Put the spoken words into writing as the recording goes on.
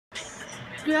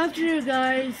Good afternoon,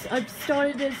 guys. I'm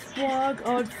starting this vlog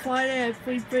on Friday at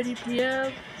 3:30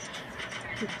 p.m.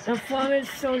 The vlog is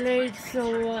so late,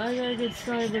 so I gotta get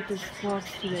started with this vlog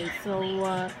today. So,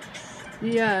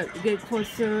 yeah, get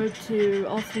closer to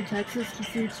Austin, Texas to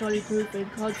see Charlie Puth in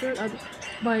concert. I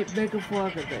might make a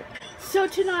vlog of it. So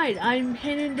tonight, I'm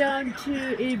heading down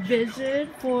to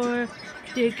Envision for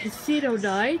the casino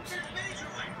night.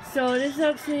 So this is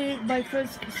actually my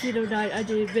first casino night at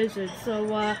the Envision.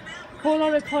 So, whole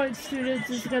lot of college students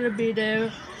is gonna be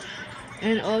there,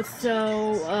 and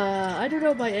also I don't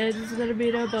know my aunt is gonna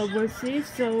be there, but we'll see.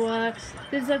 So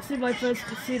this is actually my first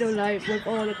casino night with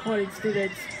all the college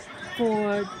students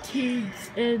for teens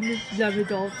and young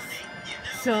adults.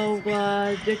 So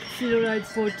the casino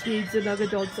night's for teens and young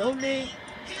adults only.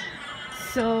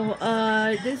 So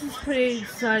this is pretty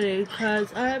exciting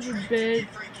because I haven't been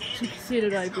to casino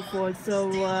night before.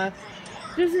 So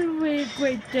this is a really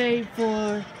great day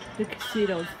for the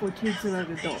casinos for teens and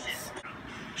young adults.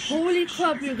 Holy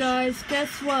crap, you guys, guess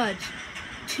what?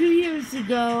 2 years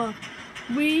ago,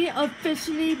 we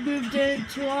officially moved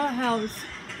into our house.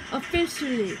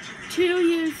 Officially, 2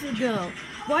 years ago,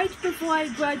 right before I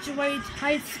graduated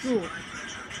high school.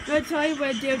 That's why I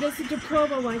went there. This is the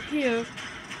diploma right here.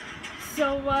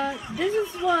 So this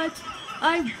is what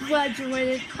I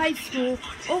graduated high school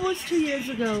almost 2 years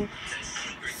ago.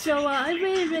 So I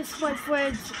really miss my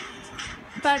friends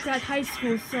back at high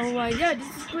school. So yeah,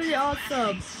 this is pretty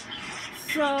awesome.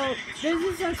 So this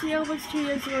is actually almost 2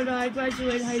 years ago that I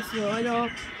graduated high school. I know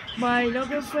my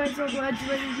younger friends are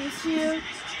graduating this year.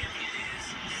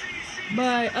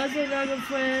 My other younger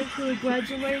friend who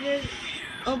graduated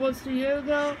almost a year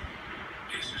ago.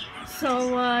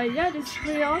 So yeah, this is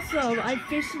pretty awesome. I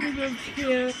officially moved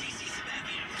here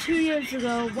 2 years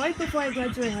ago, right before I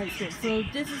graduated high school. So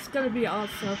this is gonna be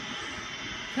awesome.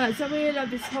 Cause I really love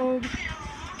this home.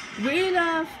 Really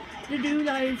love the new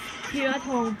life here at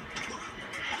home.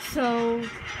 So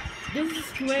this is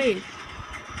great.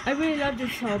 I really love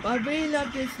this home. I really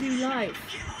love this new life.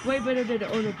 Way better than the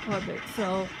old apartment.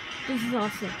 So this is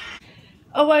awesome.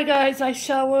 Alright guys, I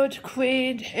showered,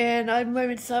 cleaned, and I'm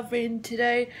wearing something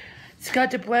today. It's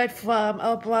got the bread from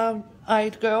our Brown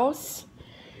Eyed Girls.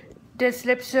 This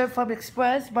lipstick from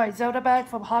Express, my Zelda bag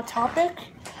from Hot Topic.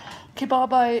 Keep all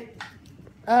my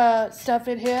stuff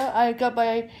in here. I got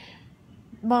my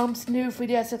mom's new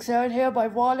 3DS XL in here, my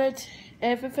wallet,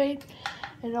 everything,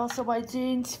 and also my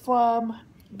jeans from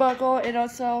Buckle, and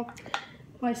also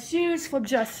my shoes from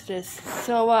Justice.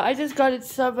 So I just got it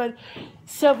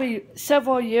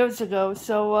several years ago.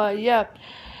 So yeah.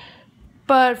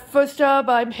 But first up,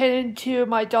 I'm heading to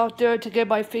my doctor to get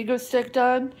my finger stick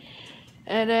done,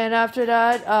 and then after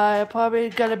that, I'm probably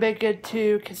gonna make it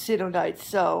to casino night.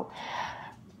 So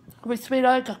wish me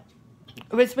luck.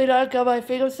 Got my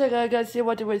finger stick. I gotta see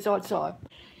what the results are.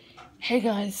 Hey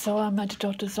guys, so I'm at the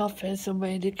doctor's office. I'm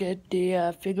ready to get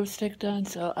the finger stick done.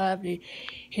 So I have the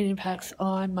heating packs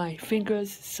on my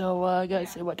fingers. So I gotta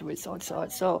see what the results are.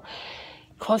 So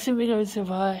crossing fingers if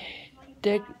I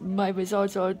think my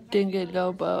results are didn't get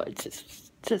low, but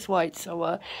it's just white.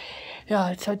 So yeah,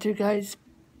 I'll talk to you guys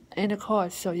in the car.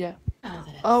 So yeah.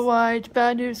 Alright,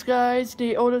 bad news guys.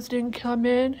 The orders didn't come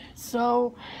in.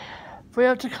 So we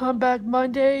have to come back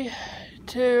Monday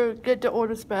to get the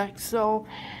orders back. So,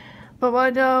 but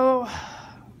right now,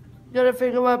 gotta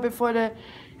figure out before the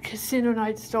casino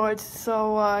night starts.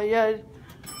 So, yeah,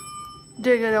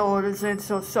 didn't get the orders in,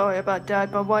 so sorry about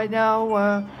that. But right now,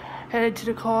 we're headed to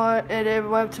the car, and then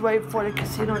we have to wait for the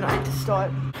casino night to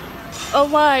start.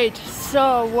 Alright,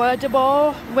 so we're at the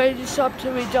mall, ready to shop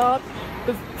till we drop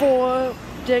before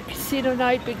the casino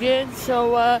night begins.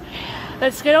 So,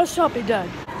 let's get our shopping done.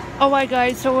 Alright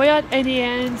guys, so we're at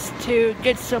Annie's to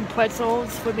get some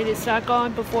pretzels for me to snack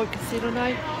on before casino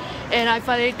night. And I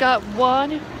finally got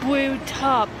one blue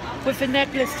top with a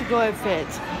necklace to go with it.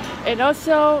 And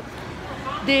also,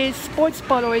 the sports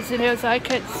bottle is in here, so I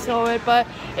can't show it, but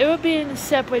it will be in a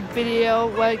separate video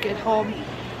when I get home.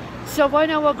 So right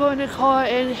now we're going to the car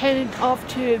and heading off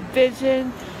to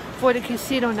Envision for the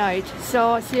casino night.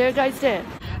 So I'll see you guys there.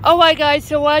 Alright guys,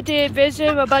 so we're at the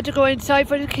Envision. We're about to go inside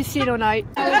for the casino night.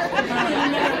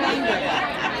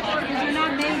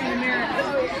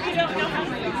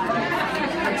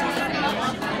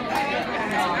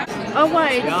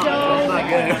 Alright, so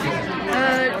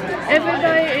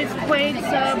everybody is playing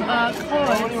some cards.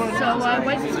 So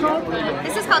what's this called?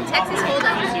 This is called Texas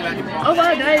Hold'em. Oh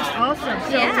wow, that is awesome.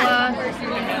 So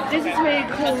this is really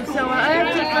cool. So I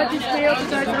have to cut this video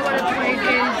because I want to play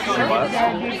games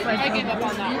that use like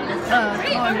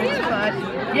cards. But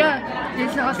yeah,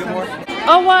 this is awesome.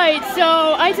 Alright,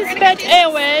 so I just met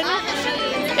Aaron,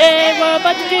 and we're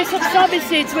about to do some zombie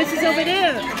scenes, which is over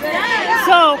there.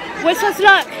 So, wish us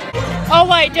luck. Oh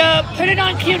wait, put it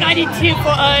on Q92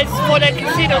 for us for the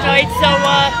casino night. So,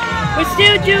 we're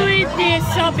still doing the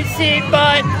zombie scene,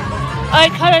 but I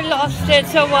kind of lost it.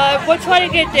 So, we'll try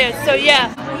to get there. So,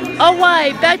 yeah. Oh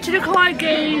wait, back to the card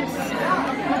games.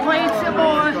 We're playing some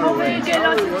more. Hopefully, we get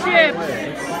lots of chips.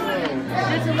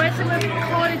 There's a rest of the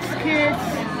college kids.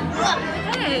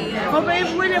 Hey. Hopefully,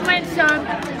 we're gonna win some.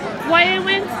 Why did we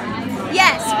win?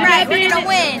 Yes, right. We're gonna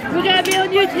win. We're gonna be on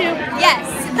YouTube. Yes.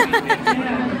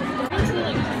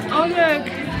 Oh look,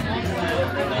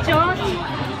 Josh.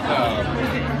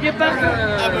 You're back.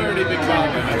 I'm already big fan.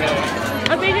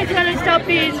 I think it's gonna stop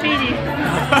being meaty.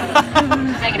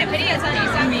 Taking a video is on you,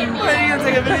 stop being What, are you gonna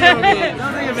take a video of me?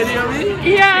 Don't take a video of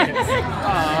me? Yeah.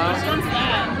 Aww.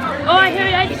 Oh, I hear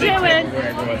you chewing.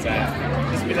 What's that?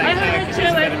 Just be like, I heard yeah, it because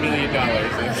she's got $1 chewing. million.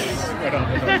 Right on.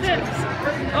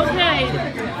 Okay.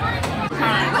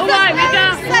 Alright, we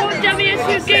got 4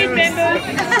 WSU Gate members.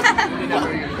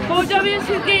 4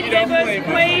 WSU Gate members.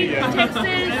 Wayne, Texas.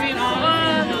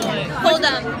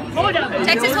 Hold'em.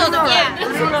 Texas Hold'em, yeah. 4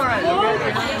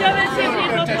 WSU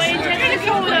people. Wayne, Texas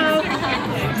Hold'em.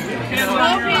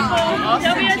 4 people.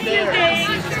 WSU Gate.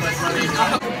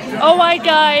 Alright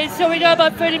guys, so we got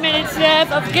about 30 minutes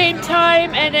left of game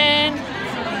time, and then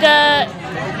the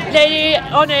lady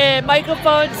on the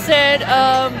microphone said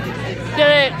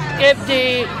gonna give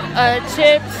the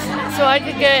chips so I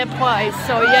can get a prize.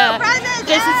 So yeah,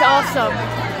 this is awesome.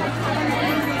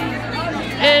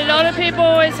 And a lot of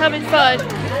people is having fun.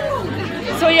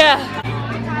 So yeah.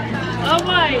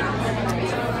 Alright.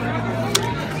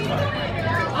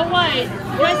 Alright,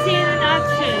 we're seeing an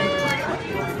action.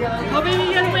 Hopefully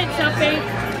we're gonna win something.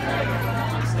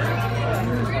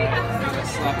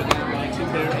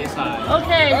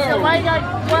 Okay, so what I got?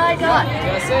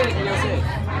 That's it.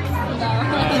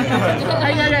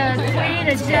 I got a queen,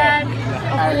 a jack, a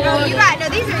No, four. you got,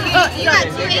 these are you got 2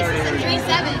 aces and 3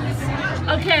 sevens.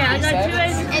 Okay, I got 2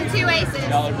 aces. And 2 aces.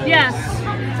 Yeah.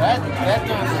 That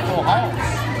goes the full house.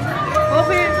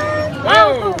 Open.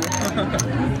 Oh!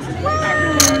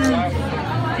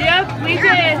 Yep, we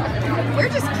did. We're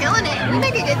just killing it. We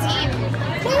make a good team.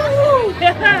 Woo!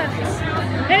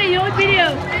 Hey, you're on video.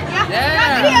 Yeah.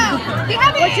 Got video. We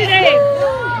have it. What's your name?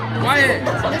 Wyatt.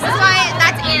 This is Wyatt.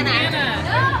 That's Anna.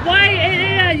 Why,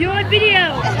 Anna, you're on video.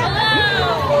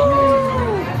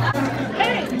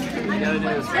 Hey.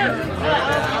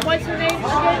 What's your name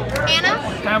again? Anna.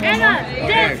 Anna,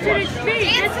 dance to the beat.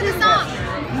 Dance to the song.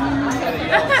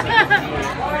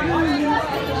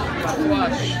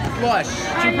 Flush. 2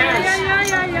 pairs.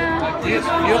 Yeah.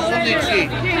 You only cheat.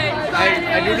 I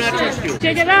do not trust you.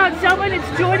 Check it out, someone is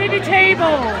joining the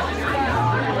table.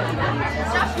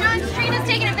 Trina's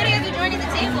taking a video of you joining the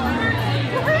table.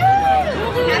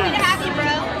 Happy to have you,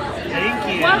 bro. Thank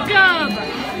you. Welcome.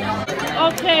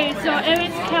 Okay, so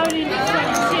Eric's counting some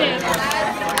chips.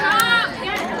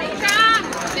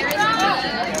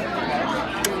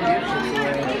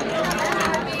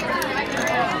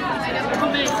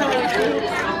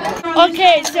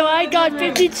 Okay, so I got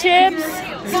 50 chips,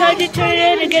 so I did turn it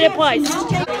in and get a prize. So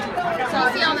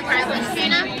see on the prize list,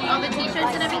 Trina? All the t-shirts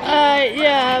and everything?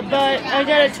 Yeah, but I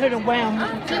gotta turn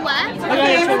around. Do what?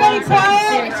 Okay, everybody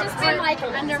quiet. It's just been like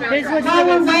under my Here's what's While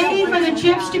we're going on. waiting for the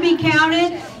chips to be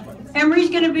counted, Emery's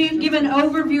going to give an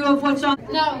overview of what's on.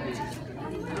 No.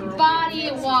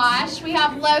 Body wash. We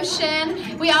have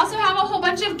lotion. We also have a whole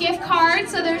bunch of gift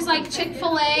cards. So there's like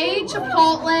Chick-fil-A,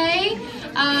 Chipotle.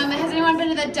 Has anyone been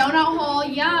to the donut hole?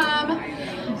 Yum.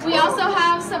 We also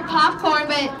have some popcorn,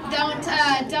 but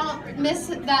don't miss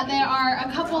that there are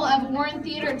a couple of Warren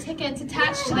Theater tickets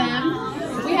attached to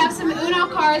them. We have some Uno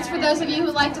cards for those of you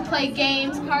who like to play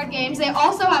games, card games. They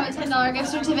also have a $10 gift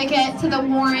certificate to the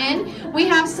Warren. We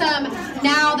have some,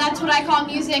 now that's what I call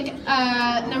music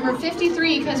number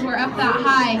 53 because we're up that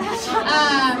high.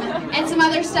 And some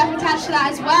other stuff attached to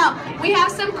that as well. We have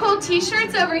some cool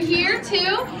t-shirts over here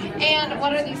too. And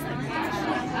what are these things?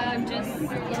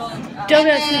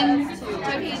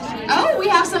 Oh, we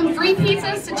have some free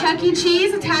pizzas to Chuck E.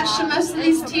 Cheese attached to most of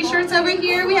these t-shirts over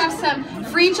here. We have some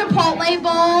free Chipotle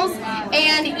bowls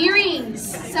and earrings.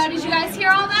 So did you guys hear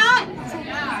all that?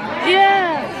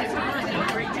 Yeah.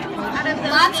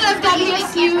 Lots of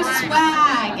WSU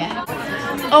swag.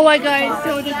 Oh my guys,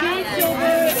 so the game's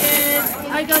over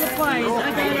and I got a prize. I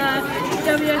got a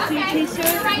WSC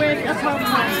t-shirt with a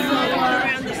pom-pom.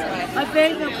 So I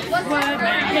think we're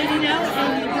heading out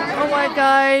and oh my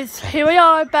guys, here we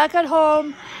are back at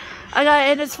home. I gotta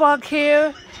end this vlog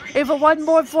here. If I want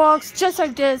more vlogs just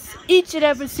like this each and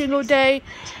every single day.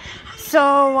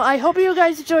 So I hope you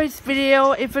guys enjoyed this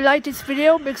video. If you like this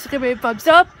video, make sure to give me a thumbs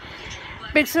up.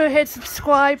 Make sure to hit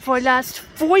subscribe for the last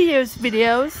 4 years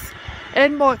videos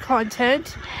and more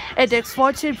content. And thanks for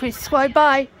watching. Please subscribe.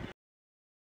 Bye.